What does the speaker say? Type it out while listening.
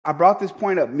I brought this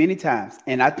point up many times,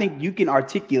 and I think you can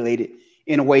articulate it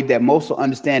in a way that most will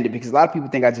understand it, because a lot of people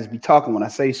think I just be talking when I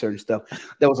say certain stuff.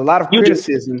 There was a lot of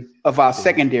criticism of our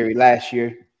secondary last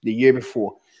year, the year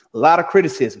before. A lot of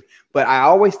criticism. But I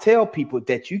always tell people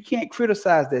that you can't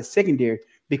criticize that secondary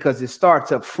because it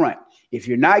starts up front. If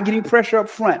you're not getting pressure up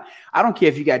front, I don't care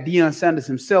if you got Deion Sanders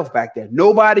himself back there.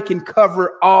 Nobody can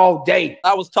cover all day.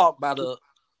 I was talked by the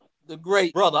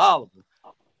great brother Oliver.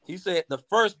 He said the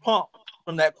first pump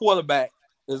from that quarterback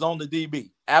is on the DB.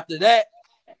 After that,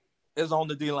 it's on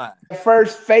the D-line.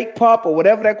 First fake pump or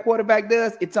whatever that quarterback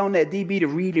does, it's on that DB to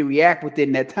read and react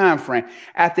within that time frame.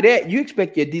 After that, you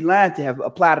expect your D-line to have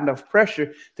applied enough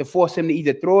pressure to force him to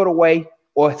either throw it away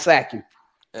or sack him.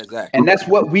 Exactly. And that's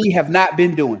what we have not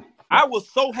been doing. I was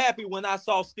so happy when I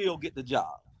saw Steele get the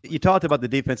job. You talked about the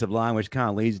defensive line, which kind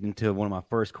of leads into one of my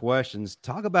first questions.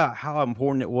 Talk about how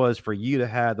important it was for you to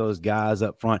have those guys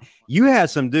up front. You had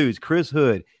some dudes, Chris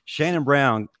Hood, Shannon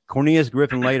Brown, Cornelius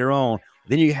Griffin later on.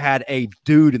 Then you had a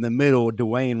dude in the middle,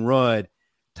 Dwayne Rudd.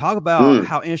 Talk about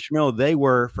how instrumental they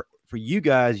were for you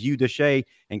guys, you, Deshea,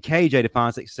 and KJ to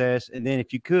find success. And then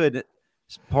if you could,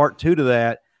 part two to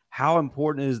that, how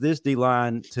important is this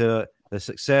D-line to the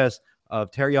success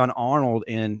of Terrion Arnold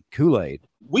and Kool-Aid?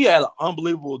 We had an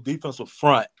unbelievable defensive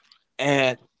front.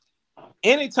 And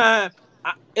anytime,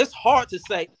 it's hard to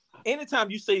say, anytime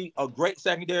you see a great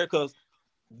secondary, because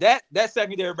that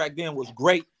secondary back then was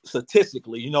great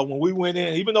statistically. You know, when we went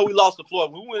in, even though we lost to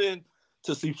Florida, we went in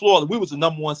to see Florida, we was the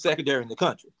 #1 secondary in the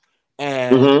country.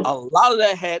 And a lot of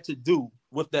that had to do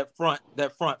with that front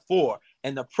four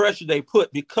and the pressure they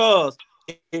put, because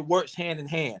it works hand in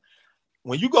hand.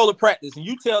 When you go to practice and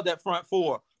you tell that front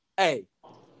four, hey,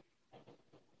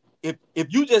 if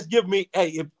you just give me,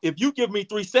 if you give me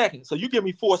 3 seconds, so you give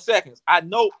me 4 seconds, I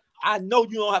know you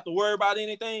don't have to worry about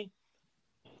anything.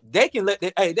 They can let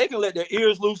their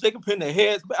ears loose. They can pin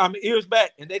their ears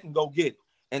back, and they can go get it.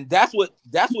 And that's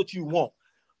what you want.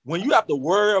 When you have to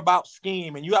worry about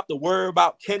scheme and you have to worry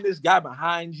about, can this guy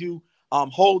behind you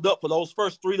hold up for those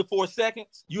first 3 to 4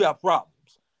 seconds, you have problems.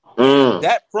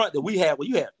 That front that we had, well,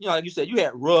 you had, like you said, you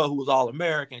had Rudd, who was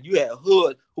All-American. You had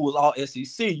Hood, who was All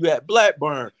SEC. You had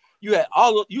Blackburn. You had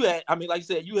like you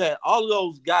said, you had all of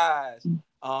those guys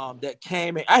that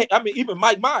came in. I mean, even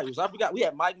Mike Myers. I forgot we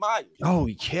had Mike Myers. Oh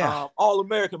yeah,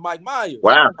 All-American Mike Myers.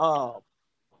 Wow.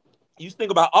 You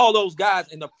think about all those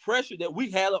guys and the pressure that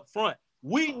we had up front.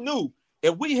 We knew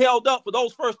if we held up for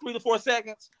those first 3 to 4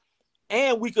 seconds,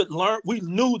 and we could learn, we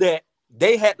knew that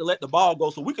they had to let the ball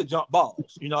go so we could jump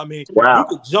balls. You know what I mean? Wow.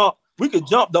 We could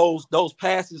jump those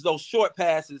passes, those short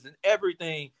passes and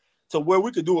everything to where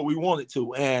we could do what we wanted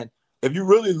to. And if you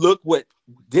really look what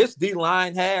this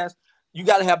D-line has, you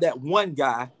got to have that one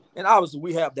guy. And obviously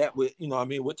we have that with,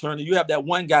 with Turner. You have that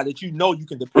one guy that you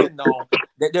can depend on,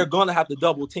 that they're going to have to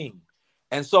double team.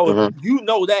 And so if you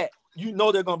know that, they're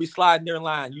going to be sliding their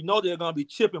line. They're going to be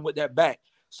chipping with that back.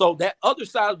 So that other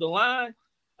side of the line,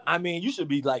 I mean, you should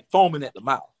be like foaming at the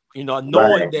mouth,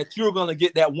 knowing that you're going to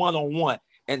get that one-on-one.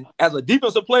 And as a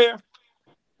defensive player,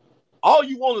 all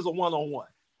you want is a one-on-one.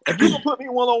 If you can put me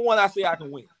one-on-one, I say I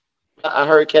can win. I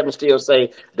heard Kevin Steele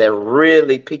say that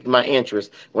really piqued my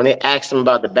interest. When they asked him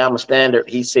about the Bama Standard,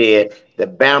 he said the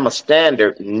Bama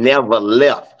Standard never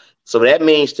left. So that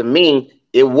means to me,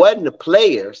 it wasn't the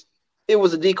players, it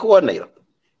was the D coordinator.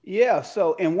 Yeah.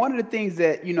 So, and one of the things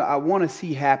that, I want to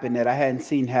see happen that I hadn't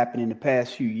seen happen in the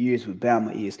past few years with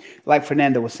Bama is, like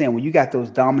Fernando was saying, when you got those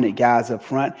dominant guys up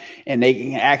front and they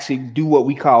can actually do what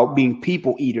we call being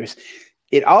people eaters.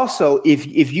 It also, if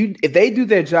they do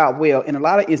their job well, in a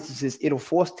lot of instances, it'll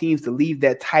force teams to leave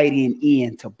that tight end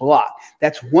in to block.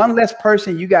 That's one less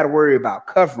person you got to worry about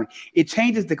covering. It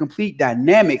changes the complete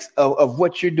dynamics of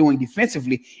what you're doing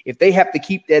defensively if they have to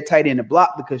keep that tight end to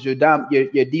block because your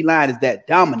D-line is that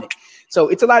dominant. So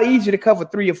it's a lot easier to cover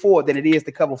 3 or 4 than it is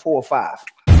to cover 4 or 5.